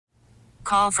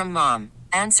call from mom.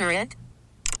 Answer it.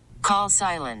 Call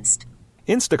silenced.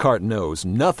 Instacart knows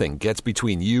nothing gets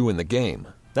between you and the game.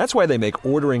 That's why they make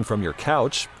ordering from your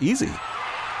couch easy.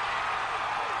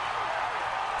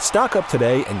 Stock up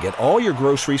today and get all your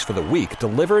groceries for the week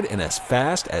delivered in as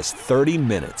fast as 30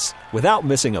 minutes without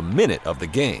missing a minute of the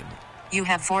game. You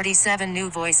have 47 new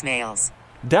voicemails.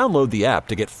 Download the app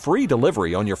to get free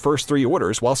delivery on your first 3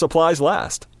 orders while supplies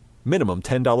last. Minimum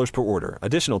 $10 per order.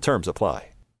 Additional terms apply.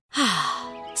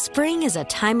 Spring is a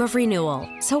time of renewal,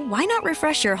 so why not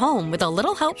refresh your home with a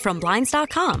little help from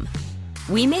Blinds.com?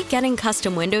 We make getting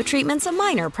custom window treatments a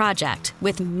minor project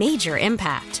with major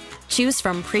impact. Choose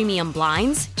from premium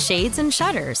blinds, shades, and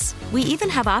shutters. We even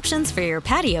have options for your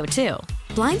patio, too.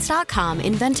 Blinds.com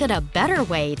invented a better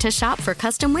way to shop for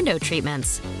custom window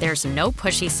treatments. There's no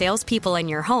pushy salespeople in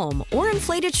your home or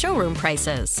inflated showroom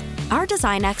prices. Our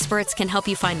design experts can help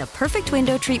you find the perfect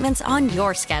window treatments on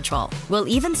your schedule. We'll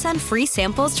even send free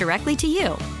samples directly to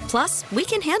you. Plus, we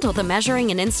can handle the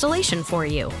measuring and installation for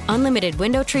you. Unlimited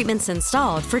window treatments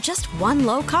installed for just one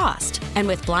low cost. And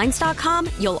with Blinds.com,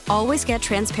 you'll always get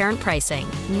transparent pricing.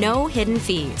 No hidden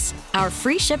fees. Our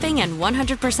free shipping and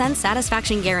 100%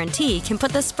 satisfaction guarantee can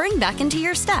put the spring back into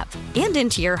your step and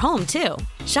into your home, too.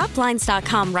 Shop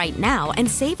Blinds.com right now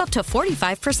and save up to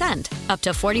 45%. Up to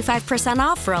 45%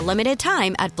 off for a limited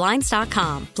time at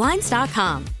Blinds.com.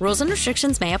 Blinds.com. Rules and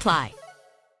restrictions may apply.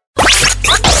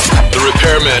 The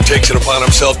repairman takes it upon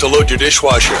himself to load your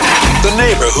dishwasher. The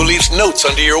neighbor who leaves notes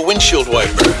under your windshield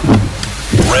wiper.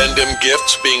 Random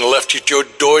gifts being left at your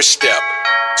doorstep.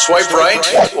 Swipe right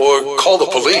or call the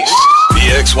police.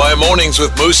 PXY Mornings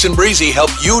with Moose and Breezy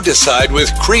help you decide with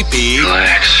creepy.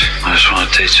 Relax. I just want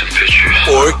to take some pictures.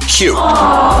 Or cute.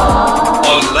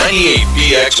 On 98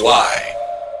 PXY.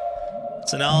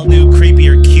 It's an all-new Creepy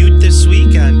or Cute this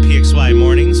week on PXY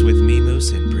Mornings with me,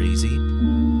 Moose and Breezy.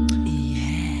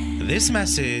 Yeah. This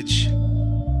message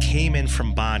came in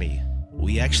from Bonnie.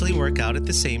 We actually work out at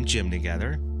the same gym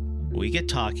together. We get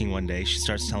talking one day. She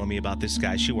starts telling me about this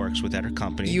guy she works with at her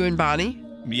company. You and Bonnie?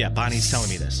 Yeah, Bonnie's telling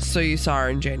me this. So you saw her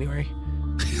in January.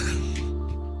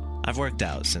 I've worked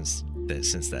out since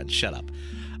then. Shut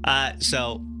up.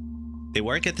 So they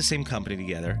work at the same company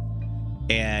together,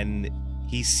 and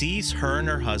he sees her and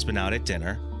her husband out at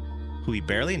dinner, who he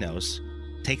barely knows,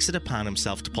 takes it upon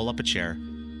himself to pull up a chair,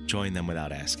 join them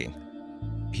without asking.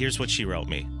 Here's what she wrote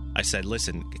me. I said,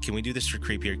 listen, can we do this for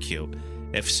Creepy or Cute?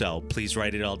 If so, please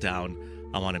write it all down.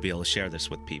 I want to be able to share this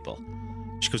with people.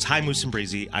 She goes, hi, Moose and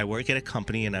Breezy. I work at a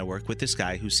company and I work with this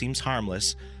guy who seems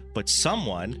harmless, but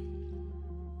someone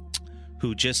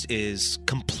who just is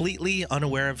completely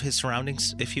unaware of his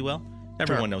surroundings, if you will.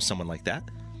 Everyone knows someone like that.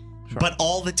 Sure. But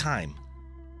all the time.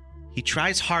 He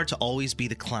tries hard to always be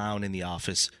the clown in the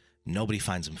office. Nobody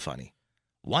finds him funny.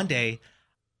 One day,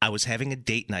 I was having a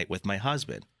date night with my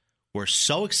husband. We're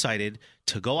so excited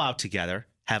to go out together,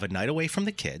 have a night away from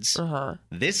the kids.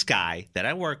 This guy that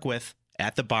I work with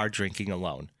at the bar drinking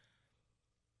alone.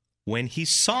 When he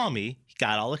saw me, he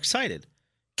got all excited.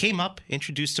 Came up,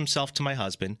 introduced himself to my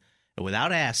husband, and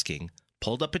without asking,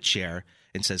 pulled up a chair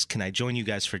and says, can I join you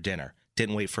guys for dinner?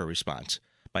 Didn't wait for a response.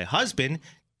 My husband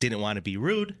didn't want to be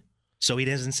rude, so he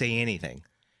doesn't say anything.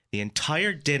 The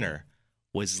entire dinner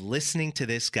was listening to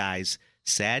this guy's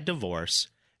sad divorce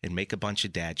and make a bunch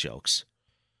of dad jokes.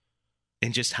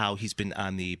 And just how he's been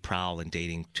on the prowl and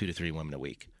dating 2 to 3 women a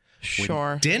week.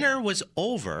 Sure. When dinner was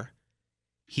over,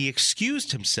 he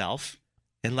excused himself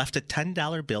and left a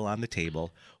 $10 bill on the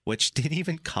table, which didn't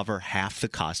even cover half the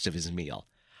cost of his meal.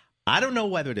 I don't know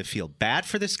whether to feel bad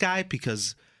for this guy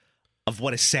because of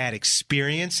what a sad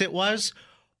experience it was,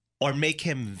 or make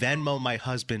him Venmo my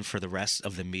husband for the rest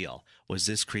of the meal. Was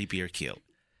this creepy or cute?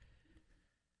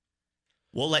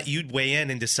 We'll let you weigh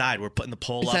in and decide. We're putting the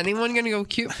poll up. Is anyone going to go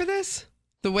cute for this?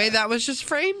 The way that was just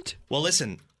framed? Well,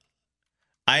 listen,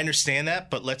 I understand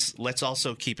that, but let's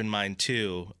also keep in mind,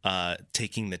 too,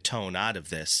 taking the tone out of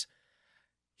this.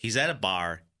 He's at a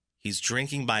bar. He's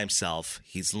drinking by himself.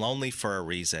 He's lonely for a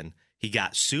reason. He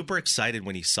got super excited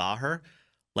when he saw her.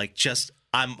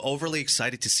 I'm overly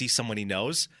excited to see someone he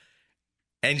knows,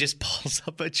 and just pulls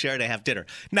up a chair to have dinner.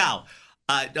 Now,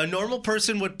 a normal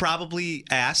person would probably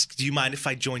ask, do you mind if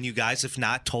I join you guys? If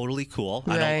not, totally cool.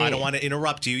 Right. I don't want to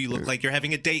interrupt you. You look like you're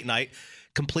having a date night.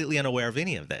 Completely unaware of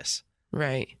any of this.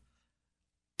 Right.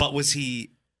 But was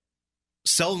he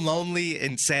so lonely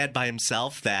and sad by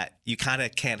himself that you kind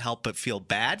of can't help but feel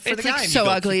bad for the guy? It's so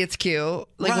ugly, it's cute.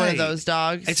 Like one of those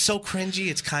dogs. It's so cringy,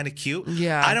 it's kind of cute.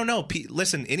 Yeah. I don't know.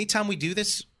 Listen, anytime we do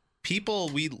this, people,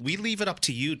 we leave it up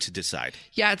to you to decide.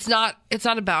 Yeah, it's not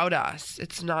about us.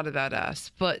 It's not about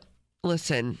us. But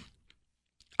listen,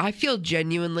 I feel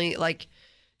genuinely like,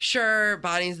 sure,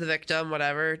 Bonnie's the victim,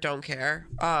 whatever, don't care.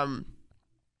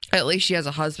 At least she has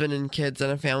a husband and kids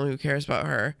and a family who cares about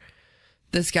her.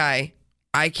 This guy,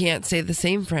 I can't say the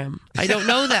same for him. I don't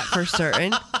know that for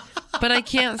certain, but I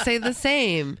can't say the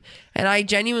same. And I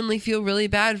genuinely feel really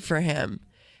bad for him.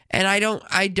 And I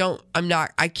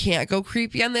can't go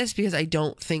creepy on this because I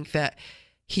don't think that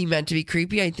he meant to be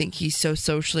creepy. I think he's so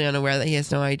socially unaware that he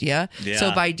has no idea. Yeah.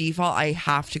 So by default, I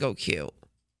have to go cute.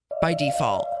 By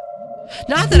default.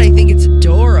 Not that I think it's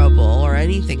adorable or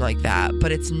anything like that,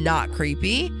 but it's not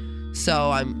creepy.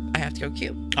 So I have to go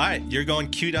cute. All right, you're going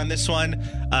cute on this one.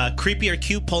 Creepy or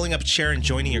cute, pulling up a chair and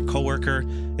joining your coworker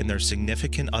and their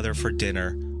significant other for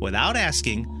dinner without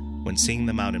asking when seeing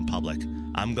them out in public.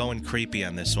 I'm going creepy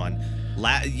on this one.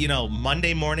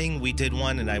 Monday morning we did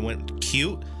one and I went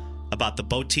cute about the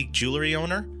boutique jewelry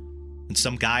owner. And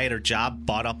some guy at her job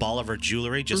bought up all of her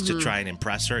jewelry just to try and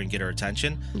impress her and get her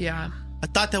attention. Yeah. I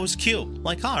thought that was cute.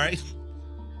 Like, all right.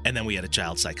 And then we had a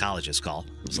child psychologist call.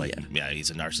 It was like, yeah,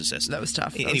 he's a narcissist. That was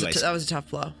tough. Anyways, that was a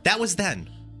tough blow. That was then.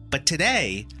 But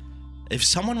today, if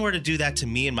someone were to do that to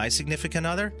me and my significant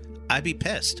other, I'd be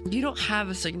pissed. You don't have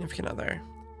a significant other.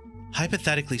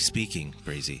 Hypothetically speaking,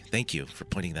 Breezy, thank you for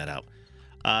pointing that out.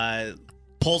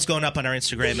 Polls going up on our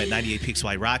Instagram at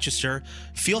 98PXY Rochester.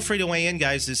 Feel free to weigh in,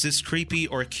 guys. Is this creepy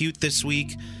or cute this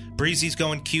week? Breezy's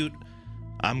going cute.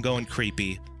 I'm going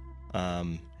creepy.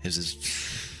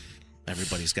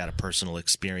 Everybody's got a personal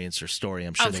experience or story.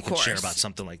 I'm sure they can share about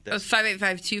something like this.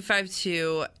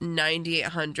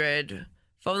 585-252-9800.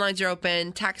 Phone lines are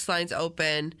open. Text lines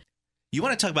open. You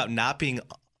want to talk about not being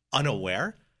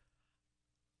unaware?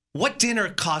 What dinner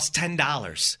costs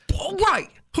 $10?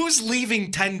 Right. Who's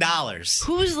leaving $10?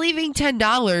 Who's leaving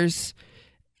 $10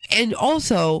 and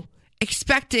also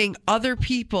expecting other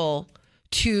people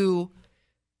to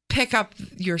pick up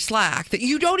your slack that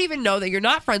you don't even know, that you're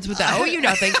not friends with, that owe you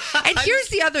nothing. And here's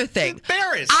the other thing.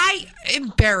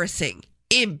 Embarrassing.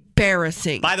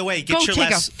 By the way, get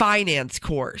take a finance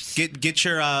course. Get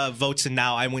your votes in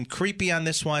now. I went creepy on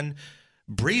this one.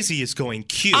 Breezy is going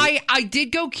cute. I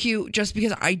did go cute just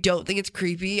because I don't think it's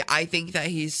creepy. I think that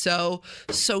he's so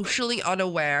socially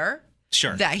unaware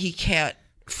that he can't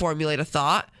formulate a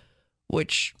thought,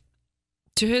 which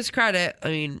to his credit, I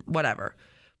mean, whatever.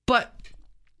 But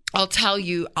I'll tell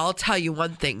you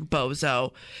one thing,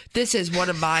 Bozo. This is one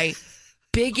of my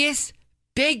biggest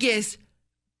pet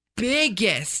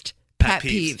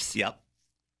peeves. Yep.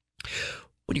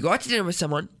 When you go out to dinner with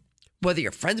someone, whether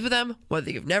you're friends with them, whether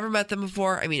you've never met them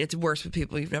before. I mean, it's worse with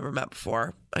people you've never met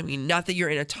before. I mean, not that you're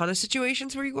in a ton of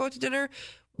situations where you go out to dinner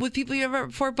with people you've never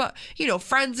met before, but,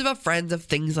 friends of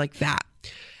things like that.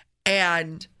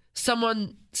 And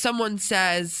someone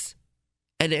says,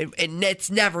 and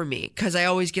it's never me, because I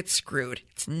always get screwed.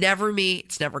 It's never me.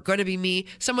 It's never going to be me.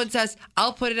 Someone says,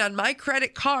 I'll put it on my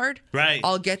credit card. Right.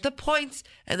 I'll get the points,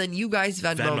 and then you guys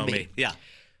Venmo me. Yeah.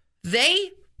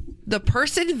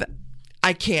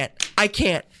 I can't.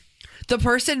 The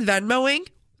person Venmoing,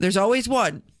 there's always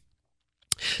one.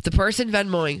 The person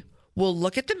Venmoing will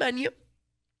look at the menu.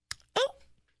 Oh,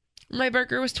 my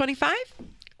burger was $25.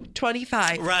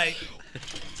 Right.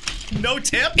 No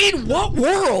tip? In what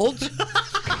world?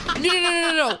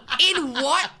 No. In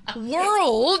what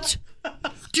world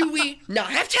do we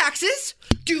not have taxes?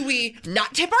 Do we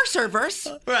not tip our servers?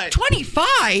 Right.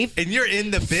 25? And you're in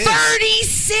the biz.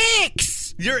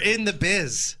 36! You're in the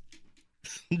biz.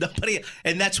 Nobody,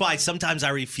 and that's why sometimes I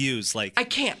refuse. Like, I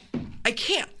can't.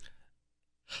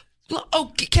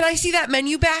 Oh, can I see that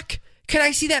menu back?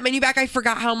 I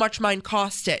forgot how much mine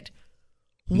costed.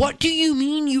 What do you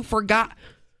mean you forgot?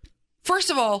 First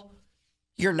of all,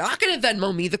 you're not going to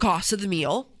Venmo me the cost of the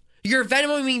meal. You're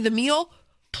Venmoing me the meal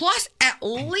plus at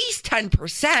least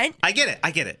 10%. I get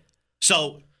it.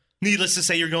 So, needless to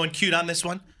say, you're going cute on this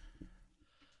one.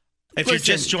 If you're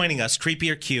just joining us, creepy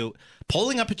or cute,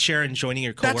 pulling up a chair and joining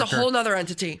your coworker. That's a whole nother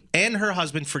entity. And her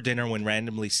husband for dinner when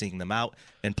randomly seeing them out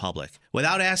in public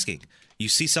without asking. You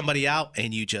see somebody out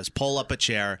and you just pull up a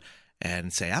chair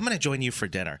and say, I'm going to join you for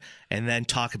dinner. And then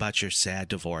talk about your sad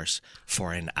divorce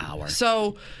for an hour.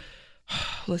 So,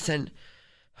 listen.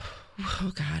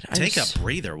 Oh, God. Take a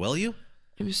breather, will you?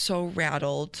 I'm so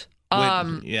rattled.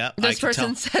 Yeah, this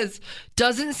person says,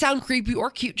 doesn't sound creepy or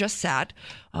cute, just sad.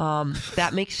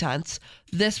 That makes sense.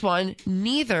 This one,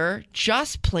 neither,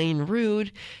 just plain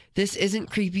rude. This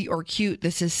isn't creepy or cute.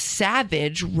 This is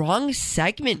savage. Wrong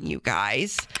segment, you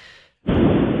guys.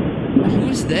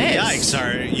 Who's this? Yikes,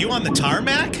 are you on the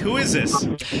tarmac? Who is this?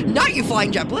 Not you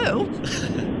flying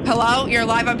JetBlue. Hello, you're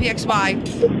live on PXY.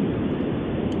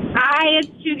 Hi, it's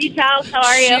Shugi Chalice. How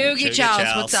are you? Shugi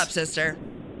Chalice. What's up, sister?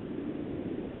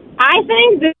 I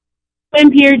think this is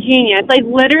pure genius. Like,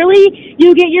 literally,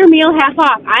 you get your meal half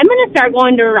off. I'm going to start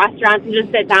going to restaurants and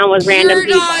just sit down with random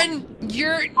people.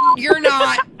 You're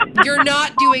not. You're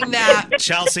not doing that.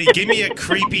 Chelsea, give me a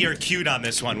creepy or cute on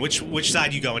this one. Which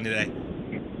side you going today?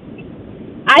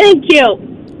 I think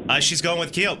cute. She's going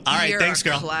with cute. All right, You're thanks, a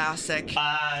girl. Classic.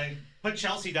 Put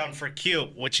Chelsea down for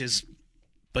cute, which is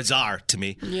bizarre to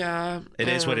me. Yeah. It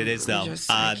is what it is, though.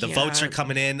 The votes are can't.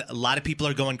 coming in. A lot of people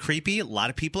are going creepy. A lot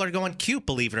of people are going cute,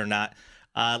 believe it or not.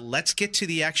 Let's get to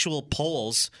the actual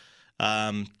polls.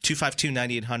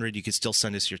 252-9800. You can still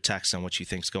send us your text on what you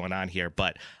think's going on here,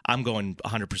 but I'm going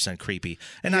 100% creepy.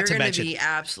 And not to mention, you're going to be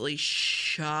absolutely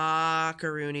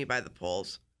shockaroony by the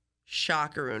polls.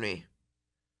 Shockaroony.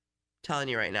 Telling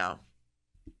you right now.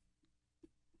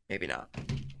 Maybe not.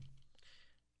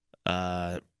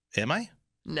 Am I?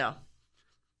 No.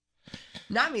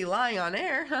 Not me lying on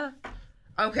air, huh?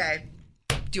 Okay.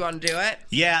 Do you want to do it?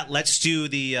 Yeah, let's do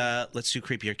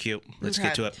creepy or cute. Let's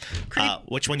get to it.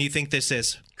 Which one do you think this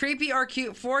is? Creepy or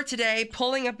cute for today,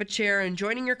 pulling up a chair and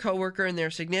joining your coworker and their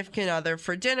significant other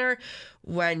for dinner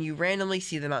when you randomly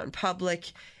see them out in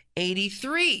public.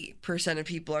 83% of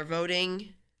people are voting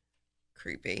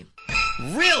creepy.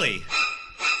 Really?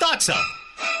 Thought so.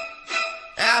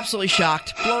 Absolutely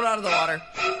shocked. Blown out of the water.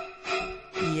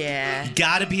 Yeah. You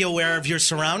gotta be aware of your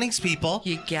surroundings, people.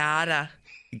 You gotta.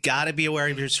 You gotta be aware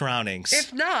of your surroundings.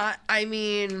 If not, I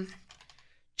mean,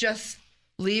 just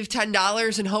leave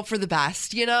 $10 and hope for the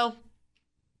best, you know?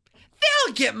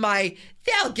 They'll get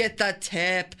the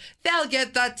tip. They'll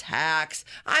get the tax.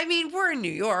 I mean, we're in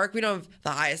New York. We don't have the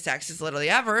highest taxes literally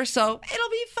ever, so it'll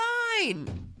be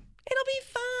fine. It'll be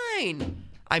fine.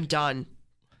 I'm done.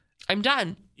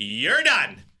 You're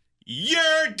done.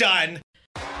 You're done.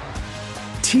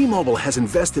 T-Mobile has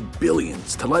invested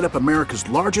billions to light up America's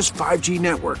largest 5G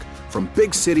network, from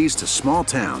big cities to small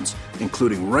towns,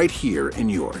 including right here in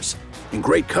yours. And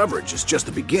great coverage is just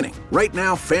the beginning. Right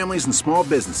now, families and small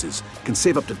businesses can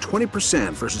save up to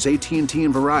 20% versus AT&T and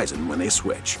Verizon when they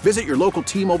switch. Visit your local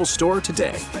T-Mobile store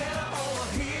today.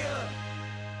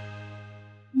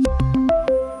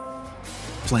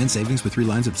 Plan savings with 3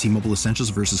 lines of T-Mobile Essentials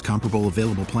versus comparable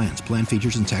available plans. Plan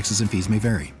features and taxes and fees may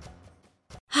vary.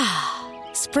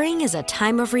 Spring is a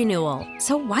time of renewal,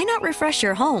 so why not refresh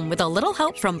your home with a little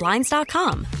help from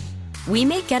Blinds.com? We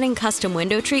make getting custom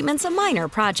window treatments a minor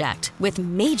project with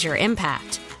major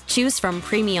impact. Choose from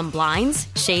premium blinds,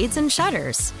 shades, and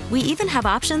shutters. We even have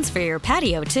options for your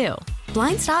patio, too.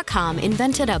 Blinds.com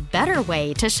invented a better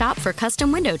way to shop for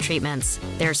custom window treatments.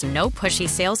 There's no pushy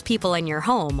salespeople in your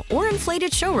home or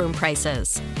inflated showroom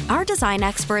prices. Our design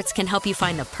experts can help you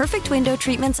find the perfect window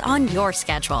treatments on your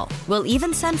schedule. We'll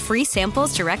even send free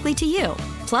samples directly to you.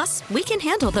 Plus, we can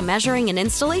handle the measuring and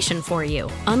installation for you.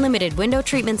 Unlimited window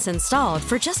treatments installed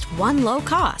for just one low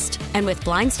cost. And with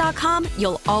Blinds.com,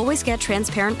 you'll always get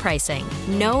transparent pricing.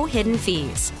 No hidden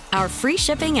fees. Our free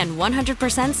shipping and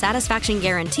 100% satisfaction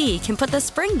guarantee can put the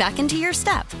spring back into your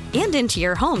step and into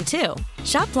your home, too.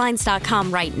 Shop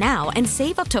Blinds.com right now and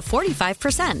save up to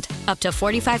 45%. Up to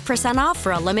 45% off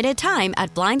for a limited time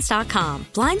at Blinds.com.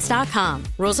 Blinds.com.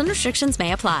 Rules and restrictions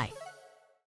may apply.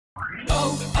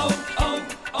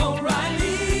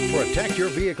 Protect your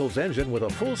vehicle's engine with a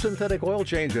full synthetic oil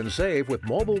change and save with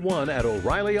Mobil 1 at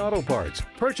O'Reilly Auto Parts.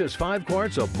 Purchase 5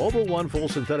 quarts of Mobil 1 full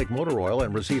synthetic motor oil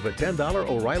and receive a $10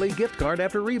 O'Reilly gift card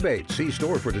after rebate. See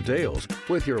store for details.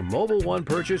 With your Mobil 1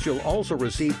 purchase, you'll also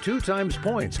receive 2 times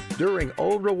points during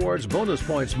O Rewards Bonus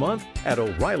Points Month at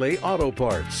O'Reilly Auto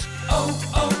Parts.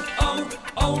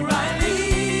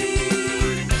 O'Reilly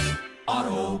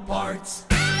Auto Parts.